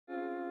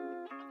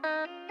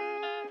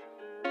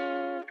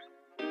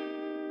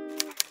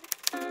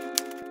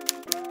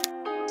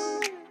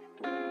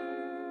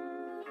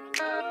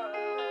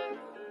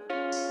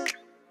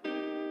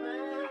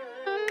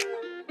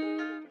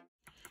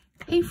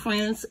Hey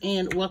friends,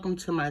 and welcome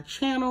to my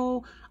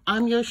channel.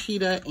 I'm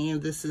Yoshida and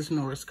this is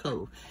Noras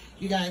Cove.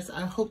 You guys,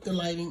 I hope the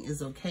lighting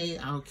is okay.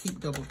 I'll keep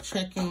double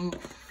checking.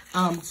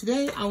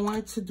 Today I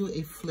wanted to do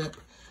a flip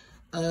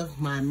of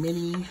my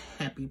mini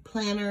happy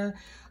planner.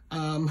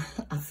 I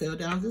fell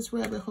down this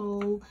rabbit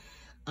hole.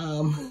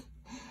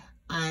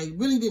 I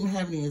really didn't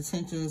have any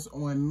intentions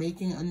on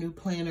making a new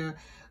planner,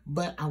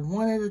 but I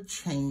wanted a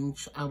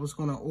change. I was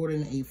going to order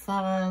an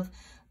A5,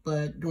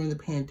 but during the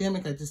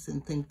pandemic, I just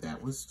didn't think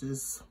that was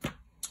just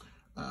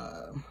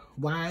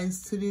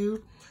wise to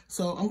do.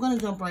 So I'm going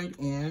to jump right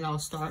in. I'll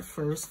start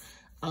first.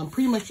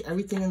 Pretty much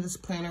everything in this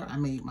planner I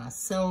made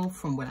myself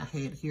from what I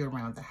had here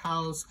around the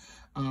house.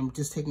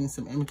 Just taking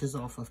some images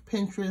off of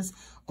Pinterest,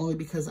 only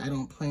because I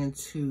don't plan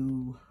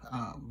to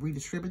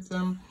redistribute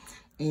them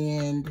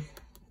and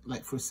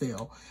like for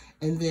sale.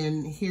 And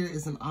then here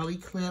is an ollie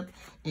clip,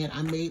 and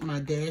I made my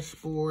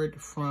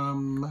dashboard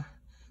from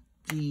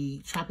the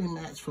chopping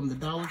mats from the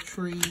Dollar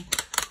Tree,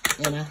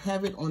 and I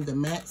have it on the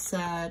matte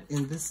side,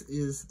 and this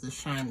is the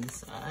shiny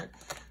side,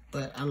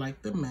 but I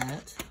like the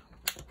matte.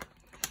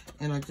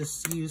 And I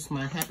just used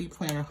my Happy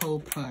Planner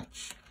hole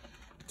punch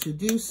to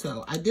do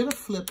so. I did a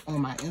flip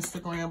on my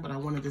Instagram, but I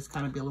want to just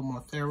kind of be a little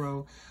more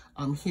thorough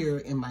here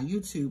in my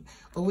YouTube.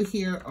 Over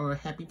here are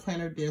Happy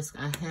Planner discs.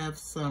 I have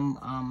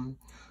some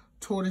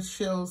tortoise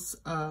shells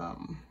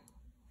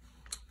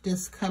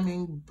discs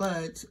coming,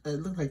 but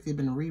it looks like they've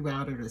been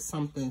rerouted or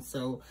something.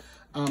 So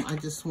I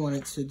just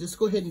wanted to just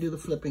go ahead and do the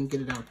flip and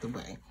get it out the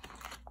way.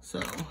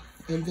 So,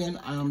 and then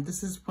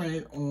this is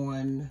printed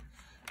on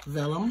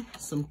vellum,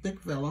 some thick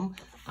vellum.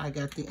 I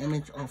got the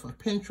image off of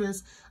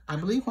Pinterest. I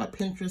believe my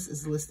Pinterest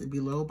is listed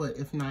below, but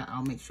if not,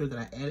 I'll make sure that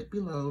I add it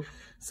below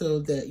so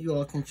that you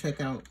all can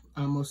check out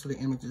most of the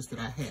images that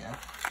I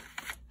have.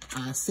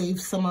 I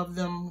saved some of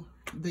them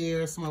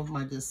there. Some of them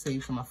I just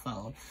saved from my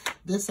phone.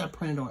 This I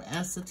printed on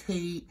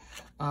acetate,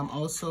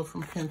 also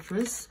from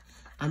Pinterest.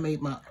 I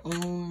made my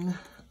own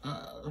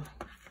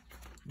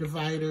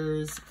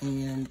dividers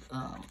and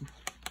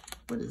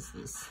what is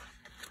this?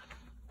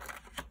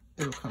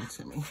 It'll come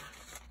to me.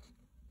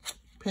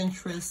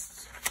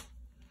 Pinterest,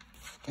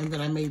 and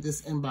then I made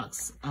this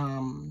inbox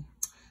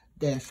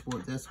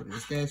dashboard. That's what it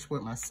is,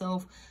 dashboard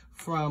myself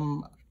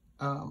from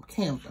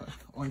Canva,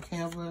 on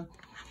Canva.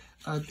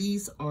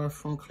 These are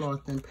from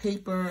cloth and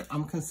paper.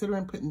 I'm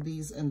considering putting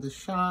these in the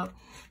shop,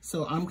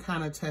 so I'm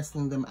kind of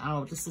testing them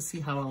out just to see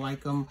how I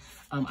like them.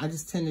 I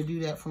just tend to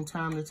do that from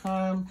time to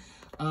time.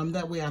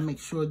 That way I make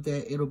sure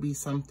that it'll be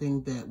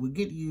something that will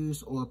get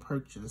used or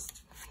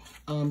purchased.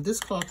 This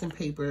cloth and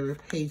paper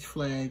page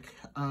flag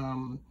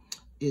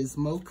is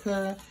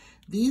mocha.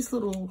 These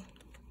little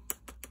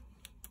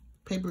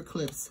paper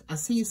clips, I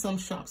see some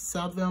shops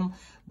sell them,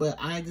 but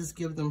I just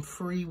give them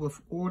free with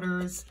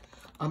orders.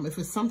 If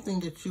it's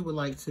something that you would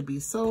like to be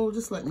sold,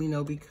 just let me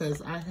know,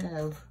 because I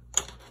have,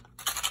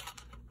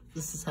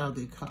 this is how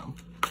they come.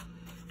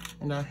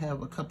 And I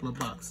have a couple of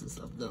boxes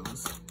of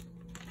those.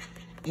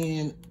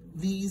 And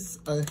these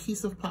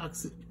adhesive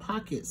pocket,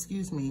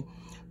 excuse me,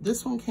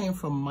 this one came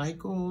from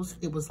Michael's.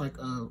 It was like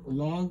a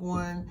long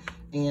one,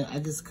 and I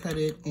just cut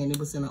it, and it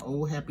was in an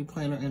old Happy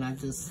Planner, and I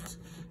just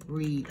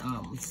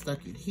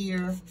stuck it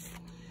here.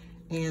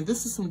 And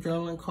this is some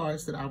journaling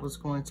cards that I was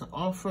going to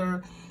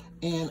offer.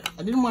 And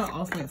I didn't want to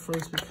offer it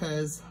first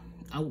because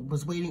I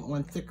was waiting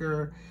on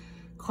thicker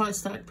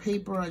cardstock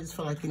paper. I just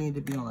felt like it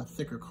needed to be on a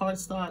thicker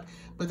cardstock.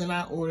 But then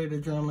I ordered a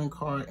journaling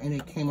card, and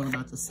it came on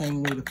about the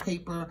same weight of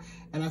paper.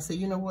 And I said,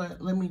 you know what?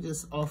 Let me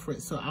just offer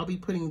it. So I'll be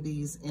putting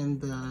these in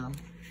the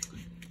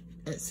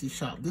Etsy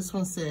shop. This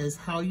one says,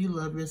 how you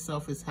love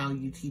yourself is how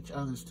you teach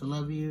others to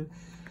love you.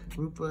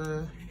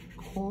 Rupa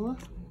Kaur.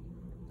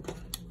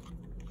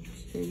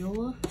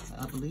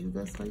 I believe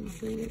that's how you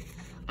say it.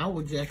 I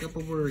will jack up a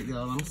word,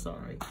 y'all. I'm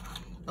sorry.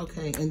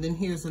 Okay, and then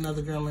here's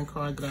another journaling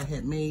card that I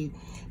had made.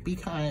 Be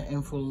kind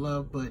and full of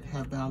love, but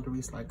have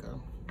boundaries like a,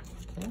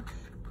 okay,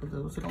 for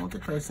those who don't want the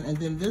person. And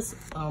then this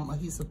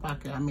adhesive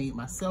pocket I made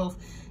myself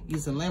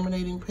using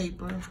laminating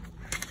paper.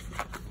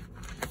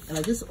 And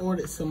I just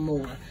ordered some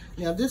more.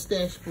 Now this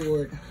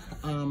dashboard,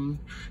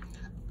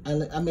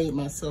 I made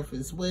myself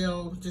as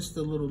well, just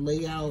a little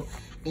layout.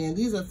 And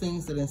these are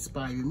things that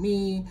inspire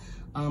me.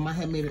 I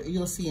had made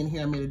you'll see in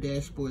here, I made a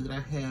dashboard that I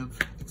have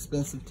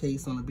expensive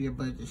taste on a beer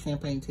budget,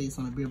 champagne taste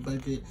on a beer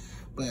budget,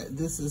 but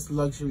this is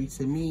luxury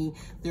to me.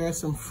 There are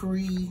some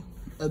free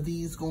of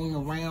these going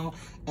around,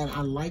 and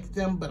I like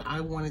them, but I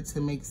wanted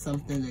to make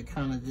something that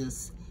kind of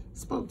just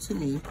spoke to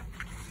me.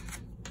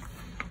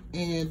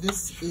 And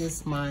this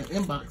is my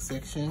inbox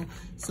section.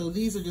 So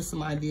these are just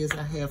some ideas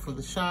I have for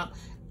the shop,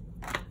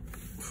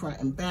 front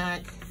and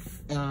back.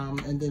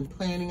 And then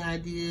planning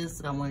ideas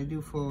that I want to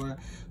do for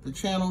the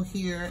channel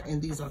here.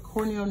 And these are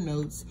Cornell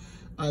notes.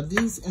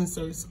 These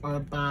inserts are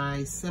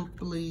by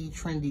Simply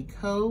Trendy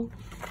Co.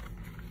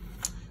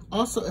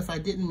 Also, if I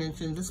didn't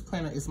mention, this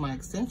planner is my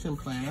extension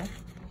planner.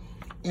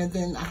 And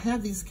then I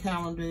have these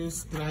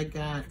calendars that I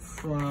got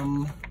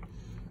from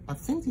I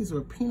think these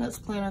were Peanuts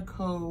Planner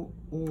Co.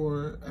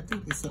 or I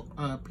think it's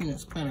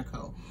Peanuts Planner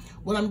Co.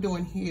 What I'm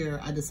doing here,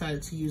 I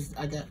decided to use,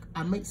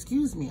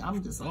 excuse me,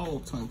 I'm just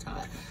all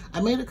tongue-tied. I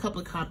made a couple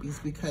of copies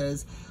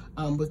because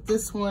with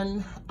this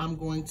one, I'm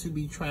going to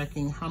be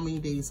tracking how many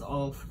days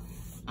off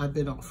I've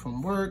been off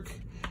from work,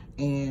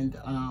 and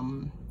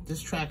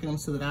just tracking them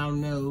so that I'll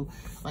know,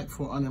 like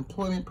for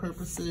unemployment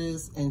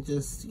purposes, and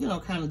just, you know,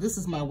 kind of, this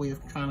is my way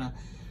of trying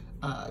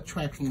to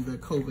tracking the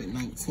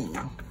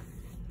COVID-19.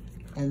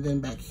 And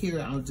then back here,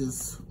 I'll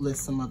just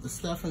list some other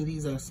stuff. And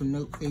these are some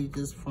note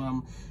pages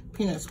from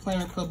Peanuts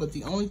Planner Co. But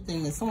the only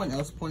thing, and someone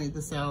else pointed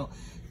this out,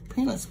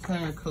 Peanuts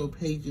Planner Co.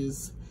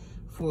 pages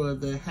for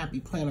the Happy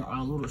Planner are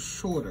a little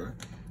shorter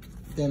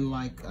than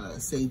like,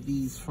 say,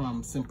 these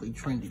from Simply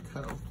Trendy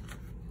Co.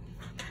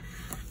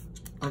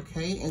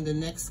 Okay, and the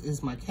next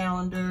is my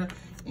calendar.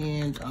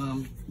 And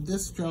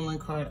this journaling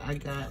card I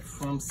got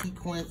from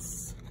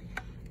Sequence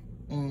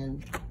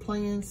and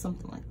Plans,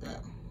 something like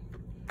that.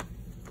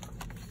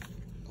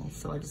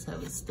 So I just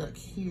have it stuck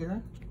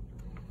here.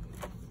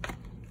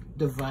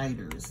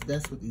 Dividers,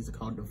 that's what these are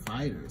called,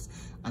 dividers.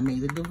 I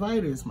made the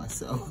dividers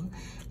myself.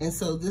 And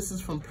so this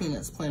is from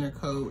Peanuts Planner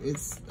Co.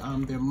 It's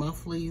their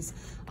monthlies.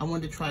 I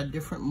wanted to try a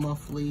different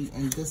monthly,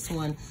 and this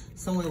one,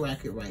 somewhere where I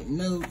could write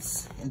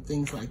notes and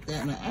things like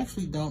that. And I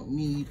actually don't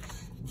need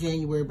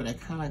January, but I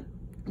kind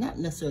of, not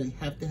necessarily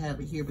have to have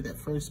it here, but that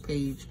first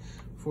page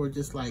for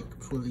just like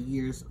for the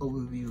year's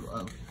overview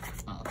of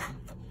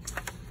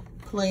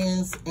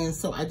plans. And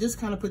so I just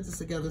kind of put this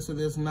together so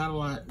there's not a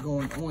lot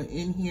going on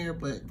in here,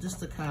 but just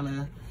to kind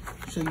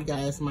of show you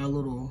guys my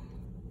little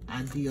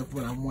idea of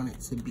what I want it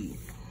to be.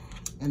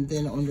 And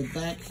then on the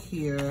back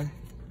here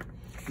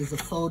is a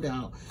fold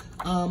out.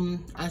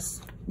 I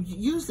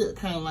used it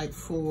kind of like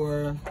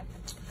for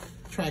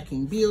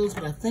tracking bills,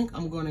 but I think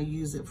I'm going to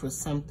use it for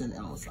something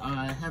else.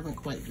 I haven't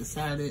quite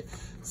decided.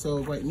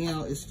 So right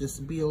now it's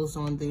just bills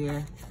on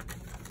there.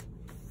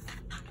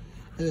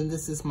 And then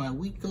this is my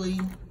weekly.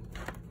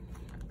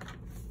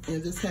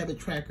 And this habit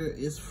tracker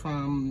is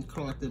from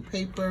Cloth and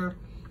Paper.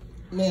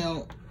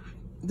 Now,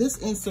 this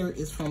insert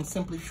is from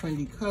Simply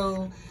Trendy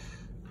Co.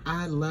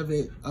 I love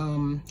it.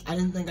 I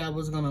didn't think I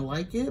was gonna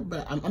like it,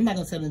 but I'm not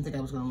gonna say I didn't think I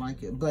was gonna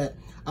like it, but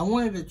I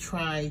wanted to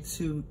try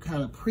to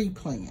kind of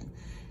pre-plan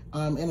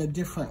in a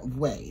different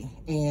way.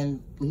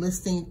 And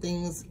listing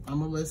things,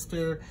 I'm a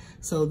lister,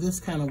 so this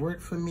kind of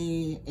worked for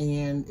me,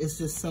 and it's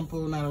just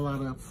simple, not a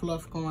lot of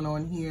fluff going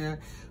on here.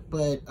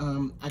 But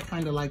I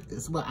kind of like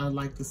this. Well, I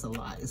like this a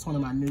lot. It's one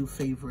of my new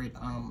favorite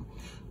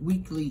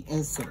weekly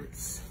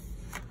inserts.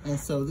 And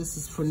so this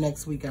is for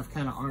next week. I've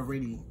kind of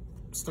already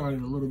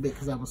started a little bit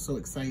because I was so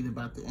excited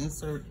about the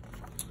insert.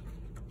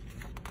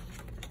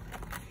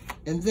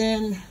 And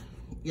then,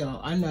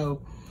 y'all, I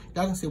know,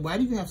 y'all can say, why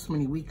do you have so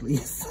many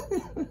weeklies?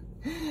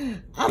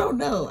 I don't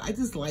know. I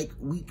just like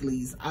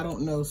weeklies. I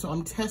don't know. So I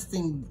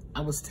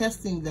was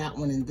testing that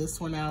one and this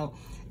one out.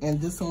 And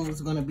this one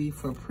was going to be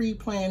for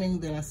pre-planning.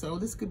 Then I said, oh,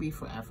 this could be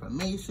for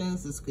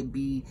affirmations. This could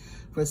be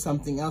for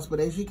something else. But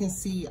as you can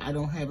see, I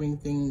don't have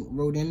anything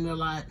wrote in a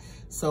lot.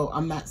 So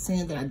I'm not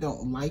saying that I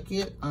don't like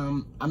it.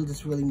 I'm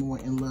just really more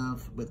in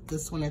love with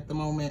this one at the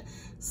moment.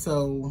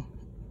 So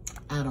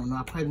I don't know.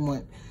 I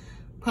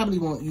probably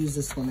won't use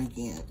this one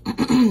again.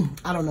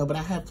 I don't know, but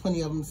I have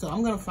plenty of them. So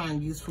I'm going to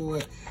find use for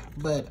it.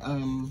 But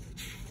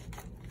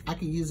I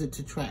could use it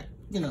to track,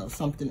 you know,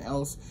 something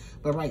else.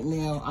 But right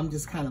now, I'm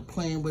just kind of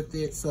playing with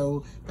it.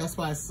 So that's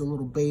why it's a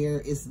little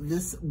bare. It's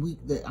this week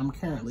that I'm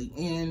currently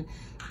in.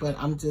 But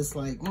I'm just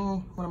like,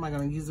 what am I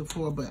going to use it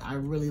for? But I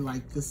really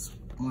like this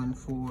one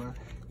for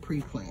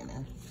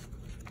pre-planning.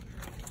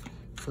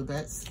 So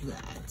that's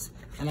that.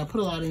 And I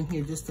put a lot in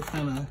here just to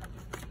kind of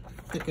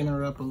thicken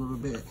her up a little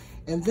bit.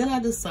 And then I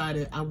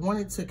decided I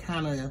wanted to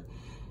kind of,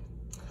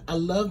 I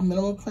love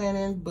minimal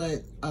planning,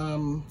 but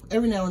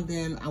every now and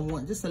then I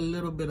want just a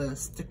little bit of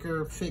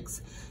sticker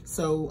fix.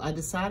 So I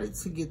decided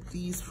to get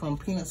these from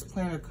Peanuts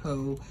Planner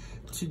Co.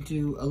 to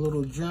do a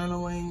little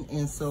journaling.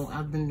 And so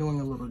I've been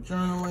doing a little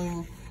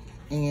journaling.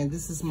 And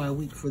this is my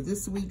week for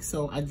this week.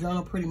 So I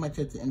journal pretty much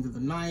at the end of the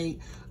night.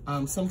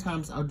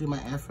 Sometimes I'll do my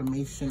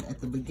affirmation at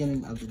the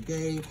beginning of the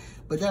day.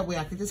 But that way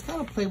I could just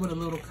kind of play with a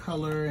little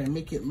color and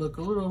make it look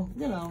a little,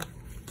 you know,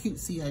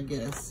 cutesy, I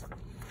guess.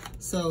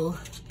 So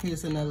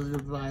here's another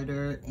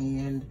divider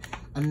and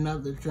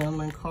another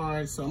journaling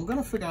card. So I'm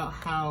gonna figure out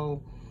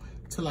how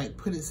to like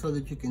put it so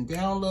that you can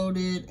download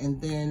it, and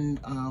then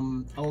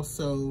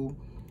also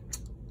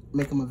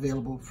make them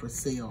available for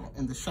sale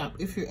in the shop.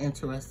 If you're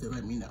interested,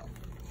 let me know.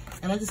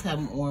 And I just have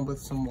them on with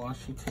some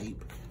washi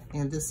tape.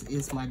 And this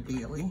is my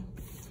daily.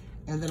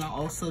 And then I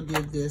also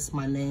did this,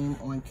 my name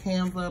on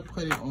Canva,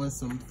 put it on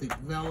some thick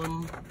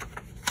vellum.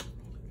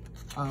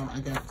 I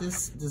got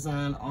this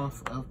design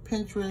off of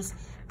Pinterest,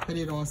 put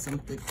it on some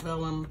thick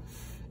vellum.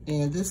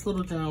 And this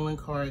little journaling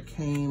card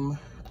came,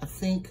 I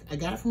think, I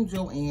got it from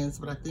Joann's,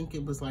 but I think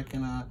it was like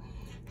in a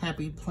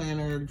Happy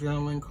Planner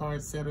journaling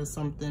card set or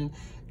something.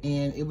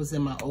 and it was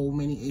in my old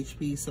mini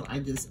HP, so I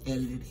just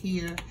added it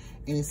here.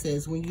 And it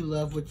says, when you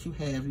love what you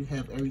have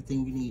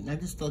everything you need. And I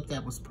just thought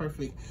that was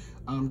perfect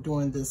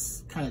during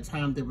this kind of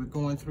time that we're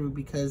going through,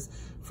 because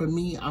for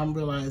me, I'm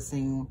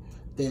realizing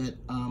that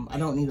I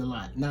don't need a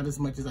lot, not as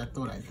much as I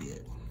thought I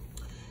did.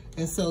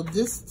 And so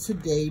this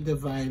today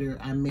divider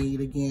I made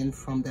again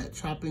from that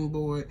chopping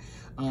board.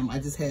 I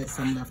just had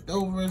some left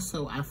over,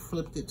 so I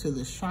flipped it to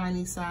the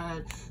shiny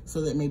side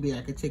so that maybe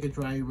I could take a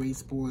dry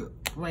erase board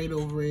right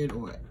over it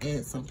or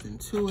add something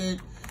to it.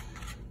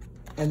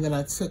 And then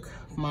I took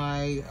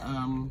my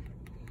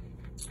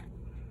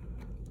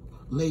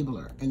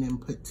labeler and then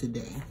put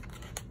today.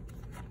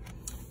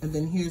 And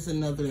then here's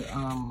another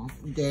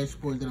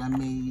dashboard that I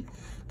made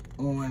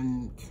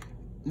on,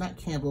 not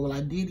Canva, well, I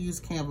did use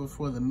Canva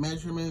for the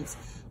measurements,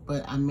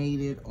 but I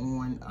made it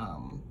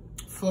on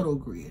photo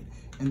grid.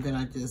 And then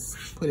I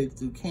just put it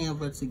through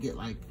Canva to get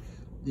like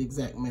the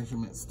exact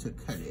measurements to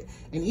cut it.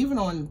 And even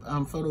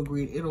on photo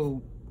grid,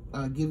 it'll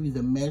give you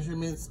the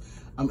measurements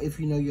if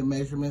you know your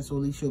measurements, or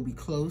at least you'll be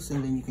close,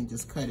 and then you can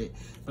just cut it.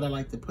 But I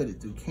like to put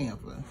it through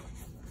Canva.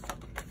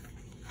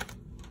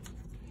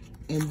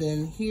 And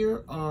then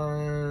here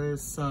are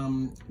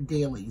some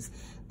dailies.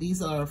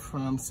 These are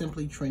from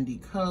Simply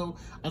Trendy Co.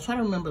 I'll try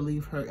to remember to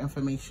leave her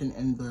information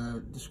in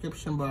the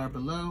description bar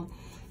below.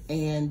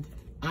 And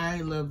I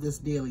love this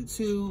daily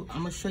too.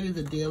 I'm gonna show you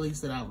the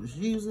dailies that I was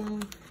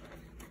using.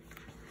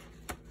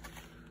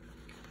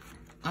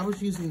 I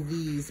was using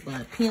these by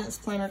Peanuts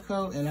Planner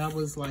Co. and I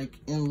was like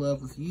in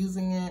love with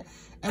using it.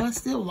 And I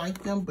still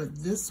like them, but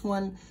this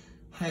one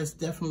has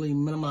definitely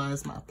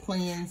minimized my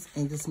plans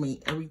and just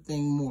made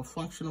everything more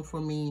functional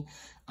for me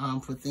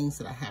for things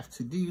that I have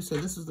to do. So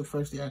this was the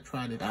first day I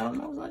tried it out,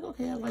 and I was like,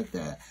 okay, I like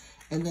that.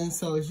 And then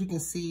so as you can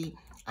see,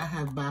 I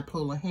have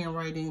bipolar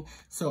handwriting,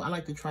 so I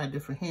like to try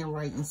different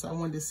handwriting. So I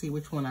wanted to see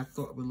which one I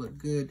thought would look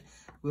good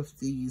with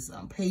these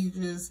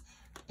pages.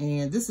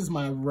 And this is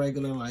my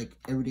regular, like,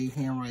 everyday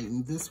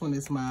handwriting. This one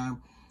is my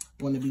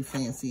want to be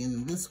fancy, and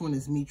then this one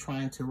is me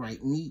trying to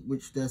write neat,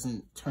 which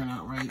doesn't turn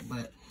out right.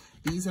 But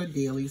these are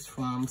dailies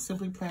from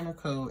Simply Planner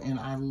Co. and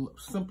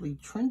Simply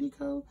Trendy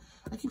Co.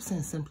 I keep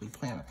saying Simply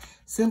Planner.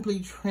 Simply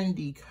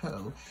Trendy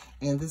Co.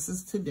 And this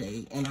is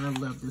today, and I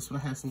love this one.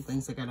 I have some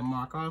things I got to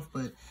mark off,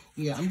 but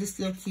yeah, I'm just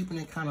still keeping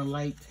it kind of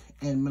light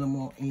and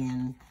minimal,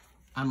 and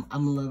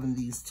I'm loving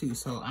these too.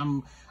 So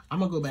I'm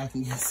gonna go back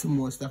and get some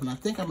more stuff, and I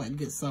think I might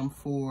get some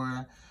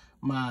for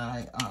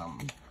my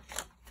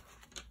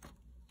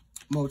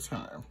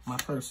Moterm, my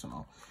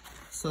personal.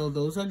 So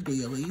those are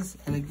dailies,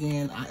 and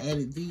again, I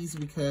added these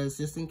because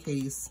just in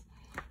case,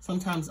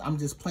 sometimes I'm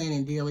just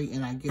planning daily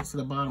and I get to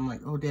the bottom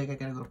like, oh dang, I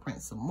gotta go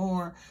print some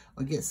more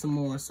or get some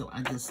more, so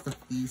I just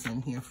stuck these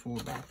in here for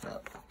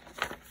backup.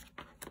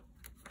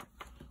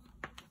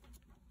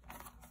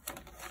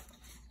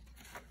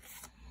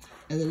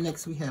 And then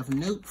next we have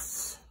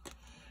notes.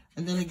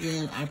 And then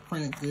again, I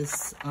printed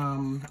this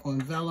on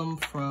vellum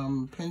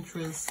from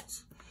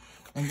Pinterest.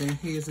 And then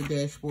here's a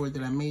dashboard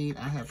that I made.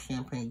 I have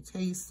champagne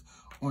taste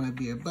on a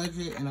beer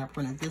budget, and I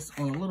printed this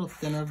on a little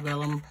thinner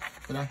vellum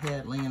that I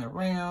had laying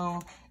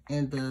around,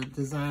 and the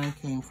design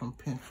came from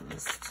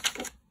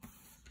Pinterest.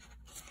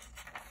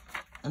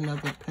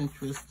 Another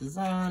Pinterest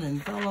design in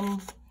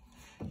vellum.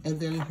 And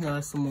then here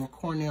are some more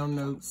Cornell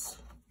notes,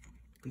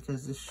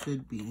 because this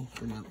should be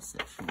the note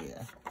section,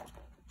 yeah.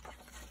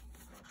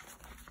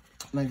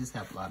 And I just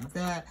have a lot of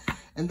that.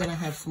 And then I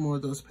have some more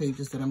of those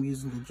pages that I'm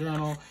using to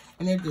journal,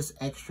 and they're just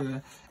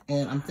extra.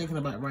 And I'm thinking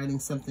about writing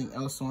something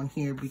else on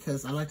here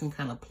because I like them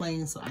kind of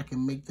plain, so I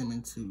can make them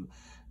into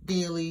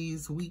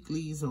dailies,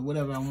 weeklies, or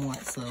whatever I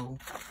want. So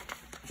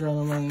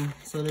journaling,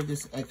 so they're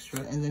just extra.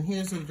 And then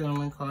here's a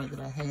journaling card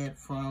that I had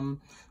from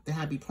the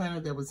Happy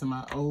Planner that was in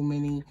my old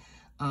mini,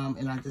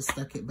 and I just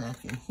stuck it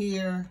back in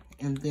here.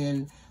 And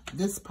then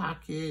this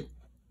pocket,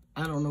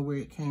 I don't know where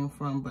it came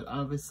from, but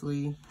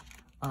obviously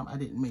I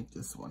didn't make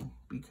this one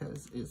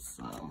because it's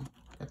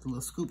got the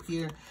little scoop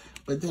here.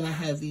 But then I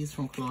have these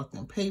from Cloth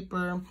and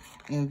Paper,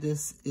 and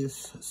this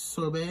is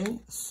sorbet,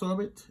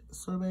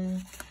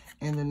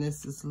 and then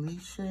this is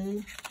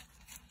lychee.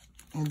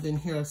 And then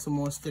here are some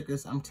more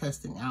stickers I'm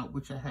testing out,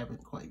 which I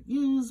haven't quite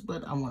used,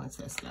 but I want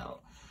to test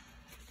out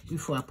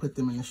before I put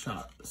them in the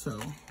shop. So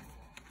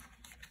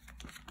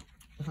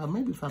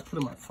maybe if I put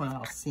them up front,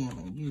 I'll see them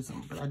and use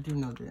them, but I do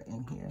know they're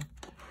in here.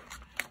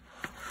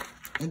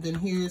 And then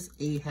here's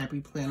a Happy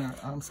Planner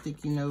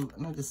sticky note,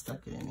 and I just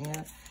stuck it in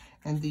there.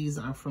 And these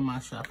are from my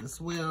shop as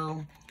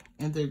well,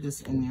 and they're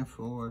just in there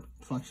for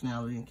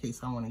functionality in case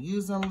I want to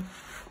use them.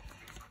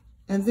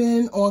 And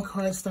then on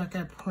cardstock,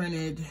 I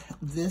printed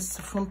this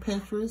from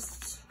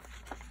Pinterest,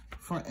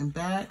 front and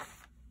back.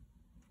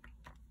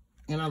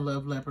 And I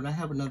love leopard. I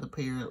have another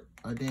pair,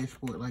 a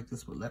dashboard like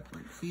this with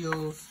leopard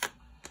feels,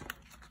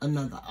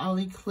 another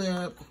ollie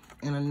clip,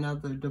 and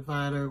another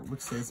divider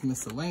which says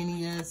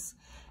miscellaneous.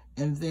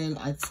 And then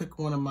I took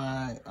one of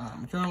my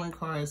journaling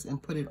cards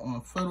and put it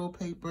on photo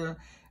paper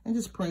and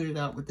just printed it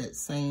out with that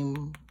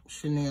same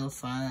Chanel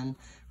sign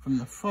from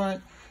the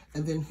front.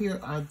 And then here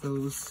are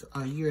those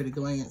year at a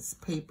glance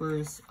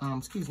papers,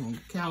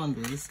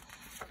 calendars.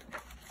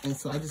 And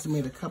so I just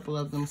made a couple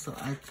of them so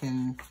I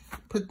can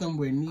put them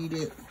where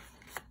needed.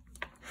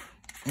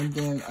 And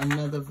then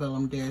another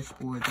vellum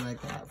dashboard that I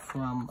got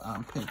from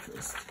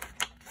Pinterest.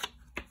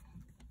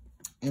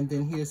 And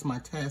then here's my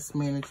task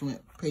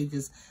management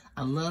pages.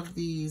 I love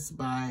these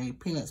by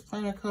Peanuts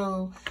Planner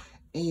Co.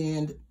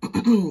 And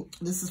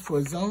this is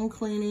for zone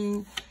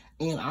cleaning.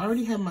 And I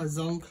already have my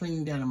zone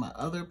cleaning down in my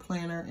other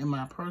planner, in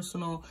my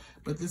personal.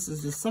 But this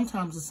is just,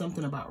 sometimes it's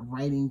something about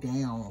writing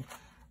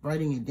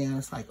it down.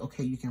 It's like,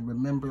 okay, you can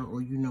remember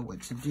or you know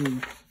what to do.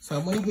 So I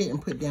went ahead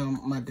and put down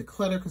my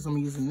declutter because I'm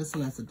using this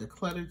one as a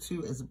declutter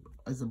too,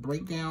 as a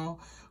breakdown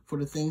for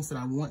the things that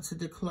I want to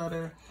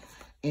declutter.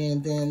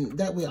 And then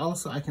that way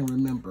also I can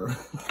remember.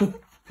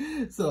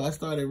 So I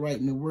started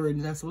writing the word,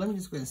 and I said, let me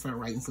just go ahead and start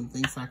writing some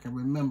things so I can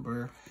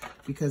remember,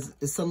 because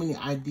there's so many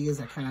ideas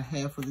I kind of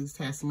have for these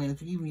task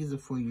managers. You can use it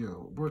for your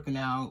working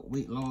out,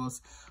 weight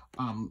loss,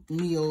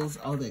 meals,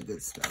 all that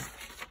good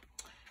stuff.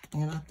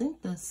 And I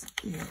think that's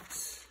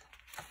it.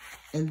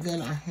 And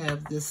then I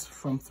have this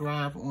from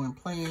Thrive on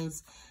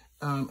Plans.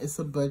 It's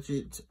a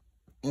budget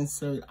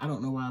insert. I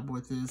don't know why I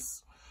bought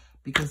this,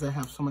 because I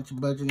have so much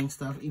budgeting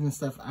stuff, even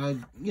stuff I,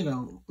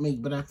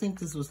 make. But I think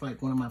this was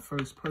like one of my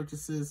first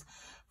purchases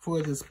for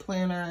this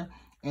planner.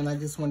 And I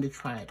just wanted to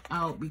try it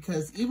out,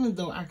 because even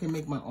though I can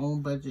make my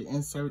own budget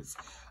inserts,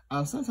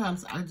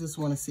 sometimes I just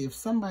want to see if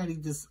somebody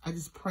I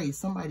just pray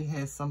somebody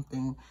has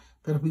something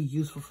that'll be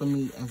useful for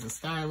me as a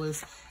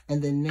stylist.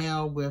 And then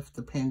now with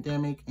the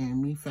pandemic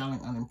and me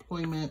filing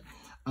unemployment,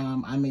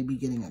 I may be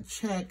getting a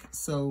check.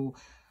 So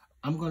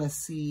I'm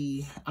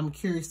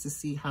curious to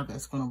see how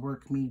that's going to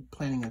work, me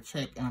planning a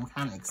check. And I'm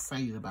kind of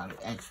excited about it,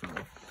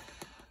 actually,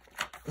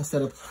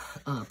 instead of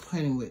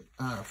planning with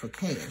for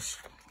cash.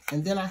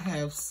 And then I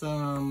have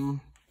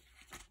some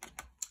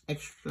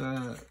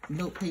extra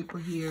note paper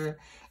here.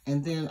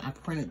 And then I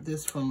printed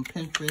this from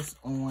Pinterest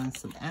on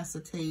some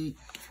acetate.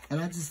 And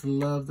I just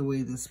love the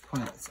way this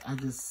prints. I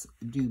just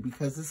do,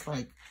 because it's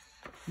like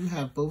you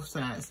have both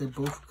sides. They're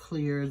both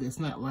clear. It's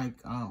not like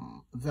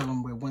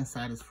vellum where one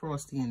side is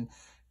frosty and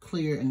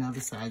clear and the other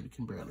side you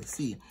can barely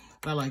see.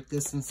 But I like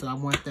this, and so I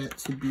want that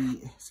to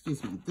be,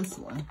 this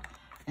one.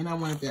 And I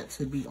wanted that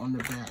to be on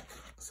the back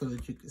so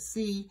that you could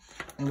see,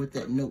 and with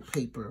that note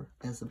paper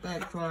as a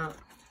backdrop.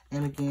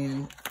 And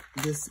again,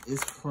 this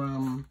is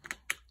from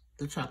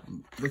the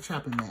chopping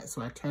mat.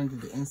 So I turned to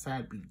the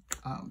inside,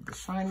 the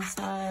shiny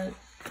side,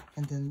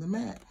 and then the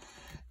mat.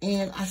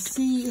 And I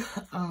see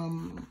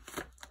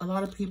a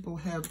lot of people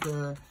have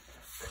the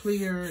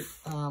clear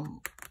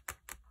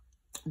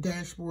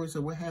dashboards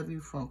or what have you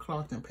from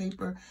cloth and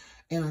paper.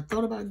 And I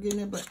thought about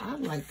getting it, but I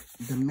like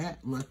the matte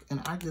look,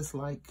 and I just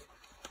like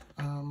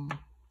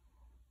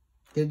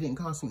it didn't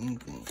cost me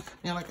anything.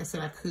 Now, like I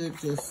said, I could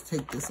just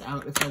take this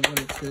out if I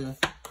wanted to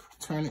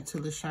turn it to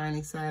the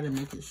shiny side and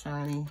make it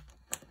shiny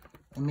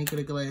and make it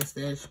a glass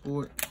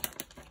dashboard.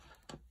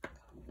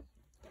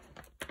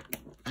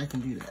 I can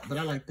do that, but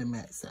I like the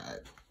matte side.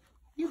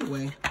 Either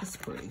way, it's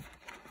pretty.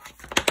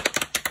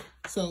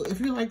 So if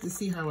you'd like to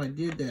see how I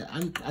did that,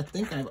 I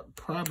think I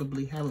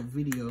probably have a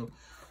video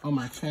on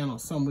my channel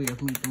somewhere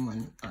of me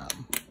doing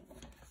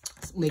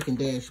making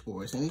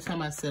dashboards.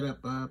 Anytime I set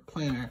up a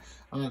planner,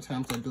 a lot of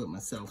times I do it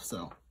myself.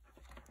 So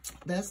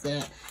that's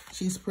that.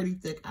 She's pretty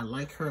thick. I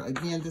like her.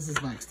 Again, this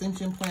is my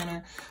extension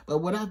planner. But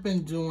what I've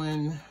been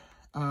doing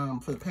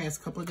for the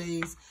past couple of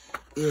days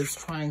is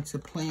trying to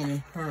plan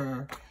in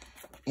her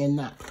and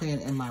not plan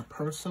in my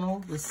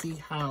personal, to see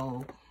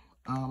how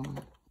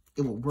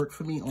it will work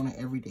for me on an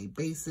everyday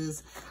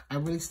basis. I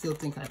really still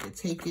think I could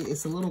take it.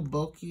 It's a little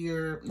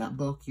bulkier, not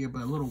bulkier,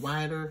 but a little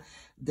wider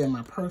than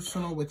my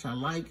personal, which I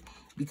like,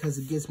 because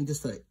it gives me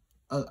just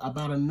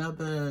about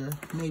another,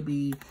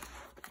 maybe,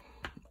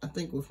 I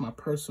think with my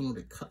personal,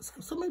 it cuts,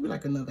 so maybe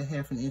like another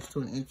 ½ inch to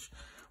 1 inch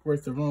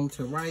worth of room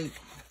to write.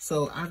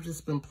 So I've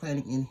just been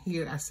planning in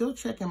here. I still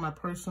check in my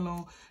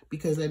personal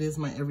because that is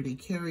my everyday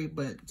carry,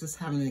 but just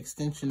having an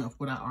extension of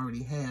what I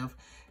already have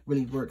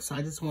really works. So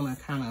I just want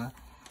to kind of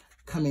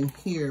come in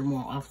here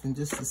more often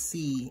just to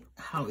see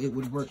how it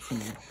would work for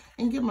me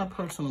and give my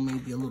personal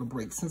maybe a little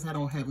break, since I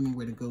don't have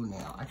anywhere to go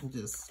now. I can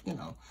just,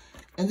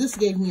 and this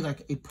gave me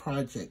like a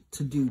project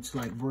to do, to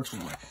like work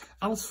on.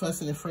 I was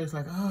fussing at first,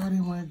 like, oh, I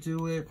didn't want to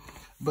do it,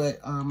 but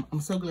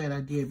I'm so glad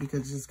I did,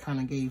 because it just kind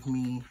of gave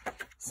me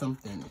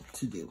something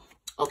to do.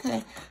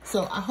 Okay,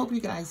 so I hope you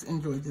guys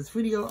enjoyed this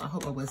video. I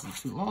hope I wasn't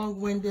too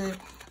long-winded.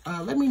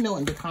 Let me know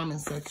in the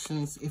comment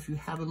sections if you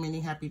have a mini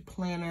happy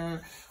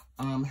planner.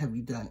 Have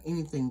you done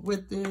anything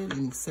with it,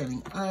 any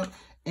setting up,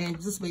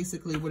 and just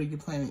basically what are you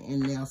planning in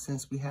now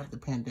since we have the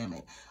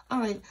pandemic. All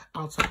right,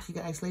 I'll talk to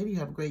you guys later. You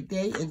have a great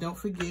day, and don't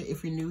forget,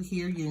 if you're new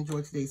here, you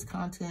enjoyed today's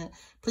content,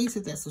 please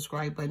hit that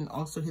subscribe button.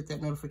 Also hit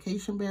that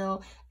notification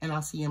bell, and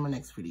I'll see you in my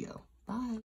next video. Bye.